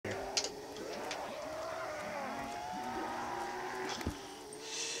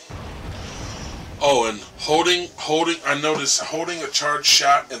Oh, and I noticed holding a charged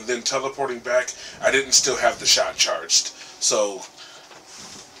shot and then teleporting back, I didn't still have the shot charged. So.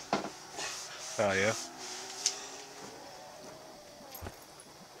 Oh, yeah?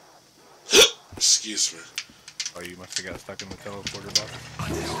 Excuse me. Oh, you must have got stuck in the teleporter box.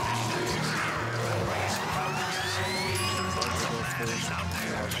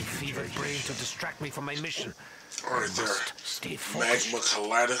 My fevered brain to distract me from my mission. Alright there. Stay focused. Magma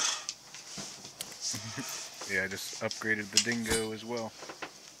collider. Yeah, I just upgraded the dingo as well.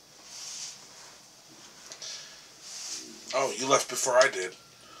 Oh, you left before I did.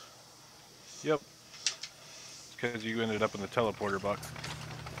 Yep. Because you ended up in the teleporter box.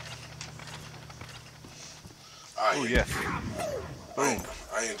 Oh, yes. Boom.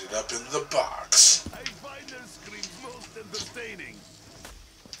 I ended up in the box. I find their screams most entertaining.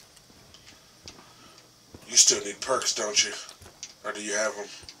 You still need perks, don't you? Or do you have them?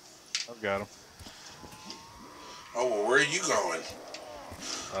 I've got them. Oh, well, where are you going?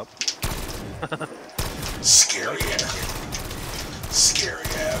 Up. Scary ass. Scary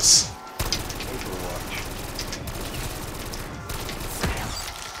ass. Overwatch.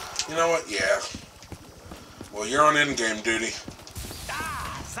 You know what? Yeah. Well, you're on in-game duty.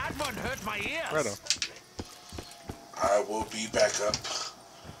 Ah, that one hurt my ears. Right on. I will be back up.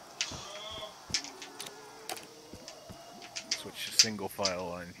 Switch to single file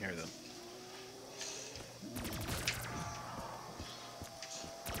line here then.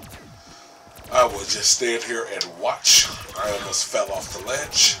 I will just stand here and watch. I almost fell off the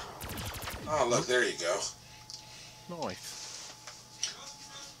ledge. Oh, look, there you go. Nice.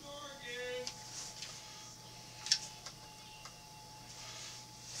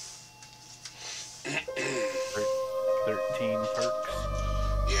 Thir 13 perks.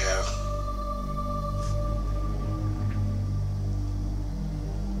 Yeah.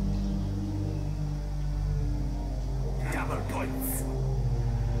 Double points.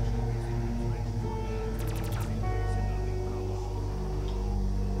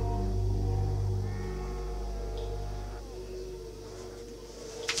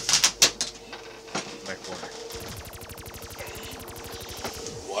 Mike Warner.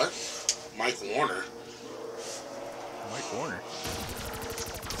 What? Mike Warner? Mike Warner.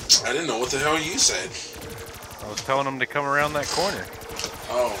 I didn't know what the hell you said. I was telling him to come around that corner.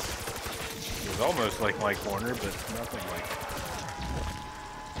 Oh. It was almost like Mike Warner, but nothing like it.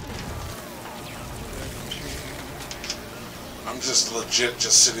 I'm just legit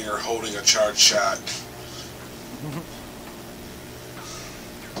just sitting here holding a charged shot.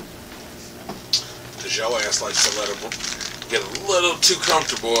 Because your ass likes to let him get a little too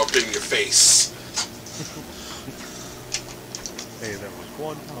comfortable up in your face. Hey, that was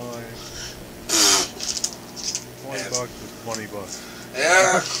one time. 20 bucks is 20 bucks.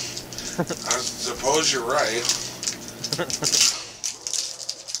 Yeah, I suppose you're right.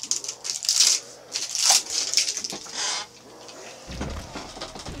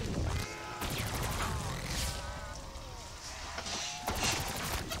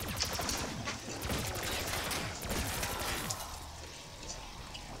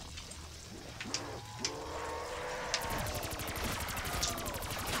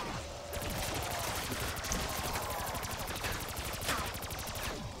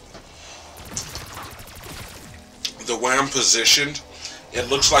 The way I'm positioned, it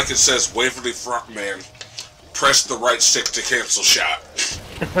looks like it says Waverly Frontman. Press the right stick to cancel shot.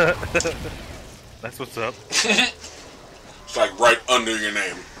 That's what's up. It's like right under your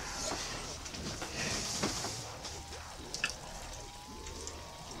name.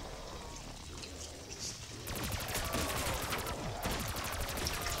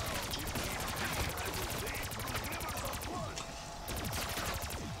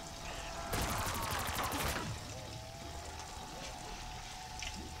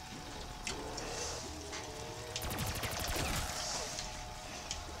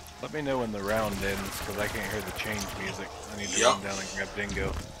 Let me know when the round ends, because I can't hear the change music. I need to run down and grab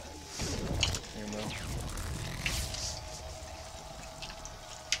Dingo. You know.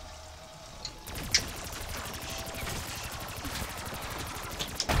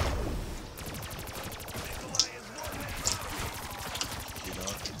 You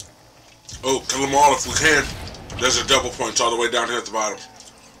know. Oh, kill them all if we can. There's a double points all the way down here at the bottom.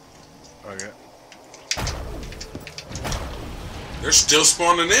 Okay. They're still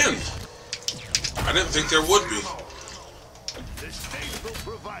spawning in. I didn't think there would be. This stage will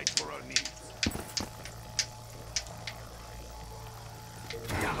provide for our needs.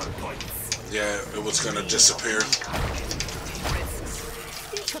 Yeah, it was gonna disappear.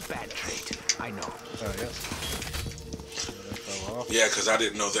 It's a bad trait, I know. Oh, yeah. That fell off. Yeah, because I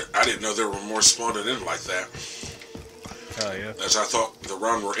didn't know there were more spawning in like that. Oh yeah. As I thought the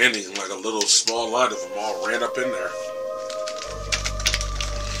run were ending, like a little small line of them all ran up in there.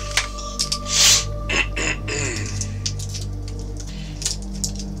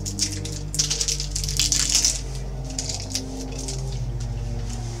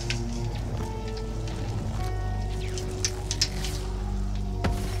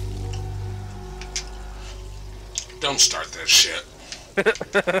 Don't start that shit.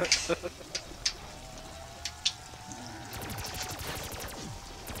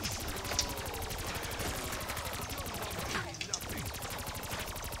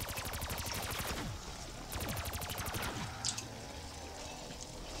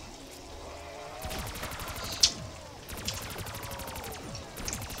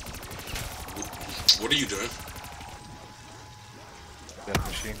 What are you doing? Death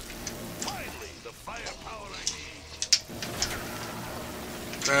machine. Finally, the firepower I need.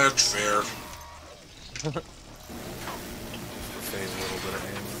 That's fair. Just to save a little bit of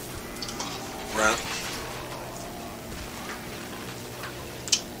ammo. Right.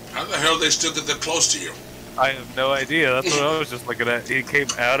 How the hell they still get that close to you? I have no idea. That's what I was just looking at. He came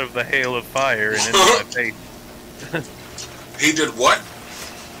out of the hail of fire and into my face. He did what?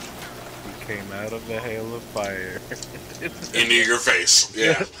 He came out of the hail of fire. Into your face.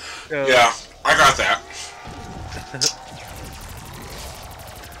 Yeah. Yeah. Yeah, I got that.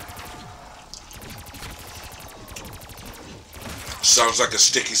 Sounds like a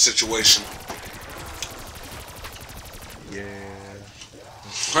sticky situation. Yeah.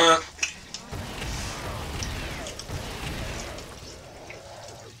 Huh?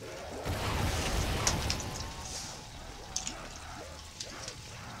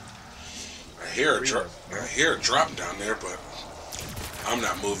 I hear a drop down there, but I'm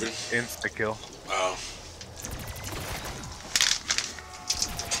not moving. Insta kill. Oh.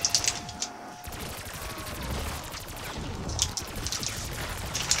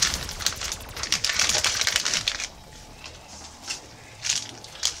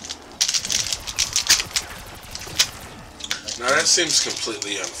 Now that seems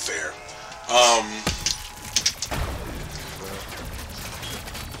completely unfair.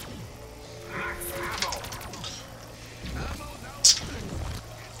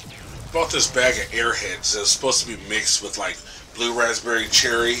 Bought this bag of Airheads that was supposed to be mixed with like blue raspberry,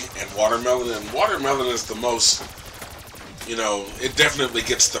 cherry, and watermelon. And watermelon is the most, you know, it definitely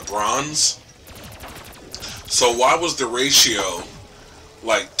gets the bronze. So why was the ratio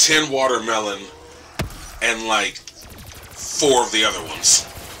like 10 watermelon and like 4 of the other ones?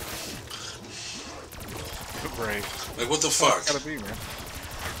 Right. Like what the fuck? It's gotta be, man.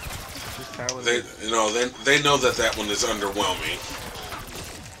 Just how it They, is. you know, they know that one is underwhelming.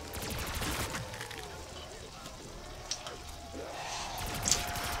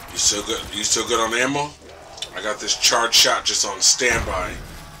 You still good? You still good on ammo? I got this charged shot just on standby,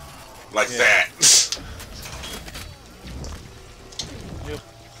 like that. Yep.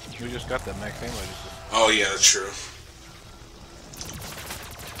 We just got that max ammo. Oh yeah, that's true.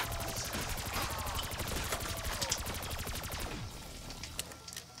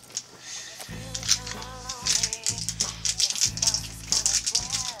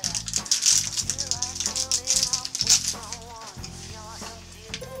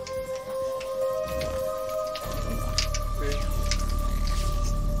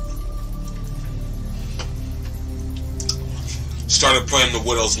 Started playing the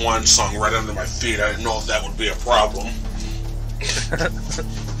Widow's Wine song right under my feet. I didn't know if that would be a problem. I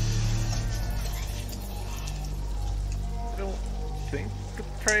don't think the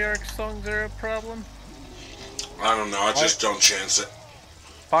Treyarch songs are a problem. I don't know. I just don't chance it.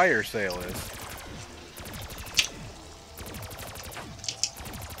 Fire Sale is.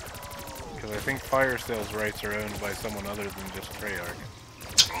 Because I think Fire Sale's rights are owned by someone other than just Treyarch.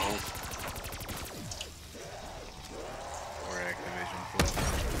 Oh. Or Activision.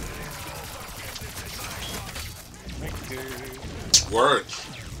 Thank you. Word.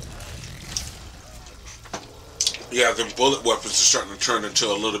 Yeah, them bullet weapons are starting to turn into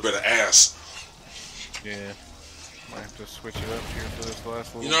a little bit of ass. Yeah. Might have to switch it up here for this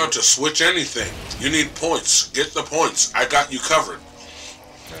last little You don't have to switch anything. You need points. Get the points. I got you covered.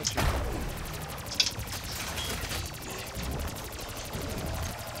 Gotcha.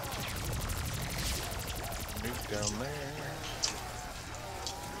 Nuke down there.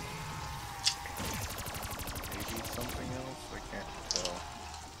 Maybe something else? I can't tell.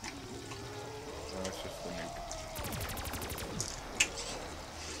 No, it's just the nuke.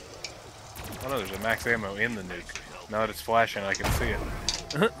 Oh no, there's a max ammo in the nuke. Now that it's flashing, I can see it.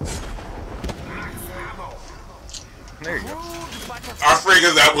 There you go. I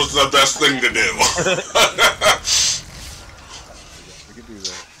figured that was the best thing to do. We could do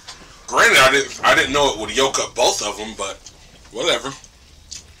that. Granted, I didn't know it would yoke up both of them, but whatever.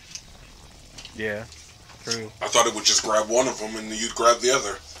 Yeah, true. I thought it would just grab one of them and you'd grab the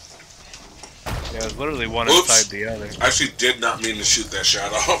other. Yeah, it was literally one Oops. inside the other. I actually did not mean to shoot that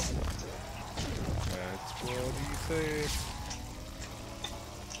shot off. That's what you say.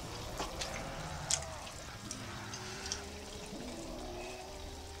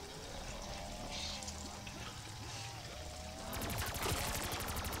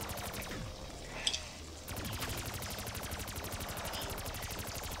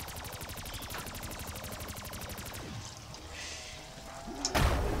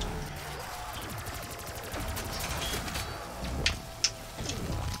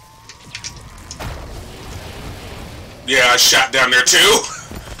 Yeah, I shot down there too.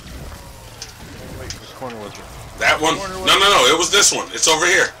 Wait, which corner was it? That one? No, it was this one. It's over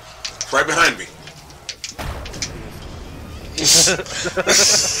here. It's right behind me.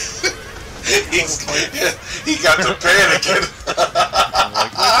 he got to panicking.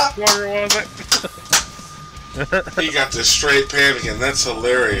 Like, which corner was it? He got to straight panicking. That's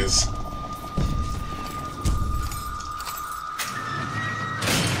hilarious.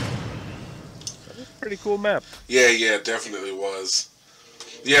 Pretty cool map. Yeah, it definitely was.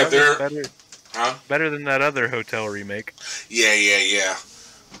 Yeah, they're... better. Huh? Better than that other hotel remake. Yeah.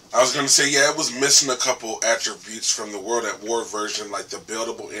 I was gonna say, yeah, it was missing a couple attributes from the World at War version, like the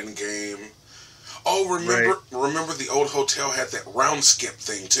buildable end game. Oh, remember the old hotel had that round skip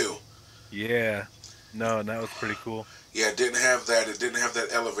thing too. Yeah. No, and that was pretty cool. Yeah, it didn't have that. It didn't have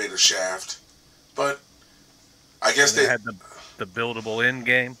that elevator shaft. But I guess they had the buildable end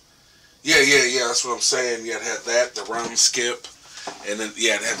game. Yeah. That's what I'm saying. Yeah, it had that, the round skip, and then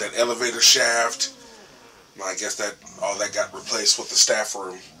it had that elevator shaft. Well, I guess that all that got replaced with the staff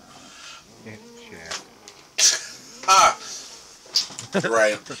room. Yeah.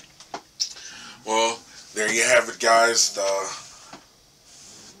 Right. Well, there you have it, guys. The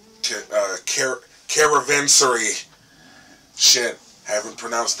Caravansary. Shit, haven't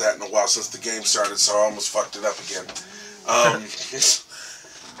pronounced that in a while since the game started, so I almost fucked it up again.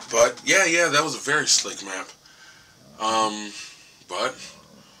 But yeah, that was a very slick map. But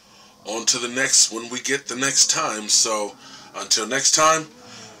on to the next when we get the next time. So until next time,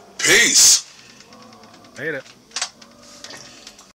 peace. Hate it.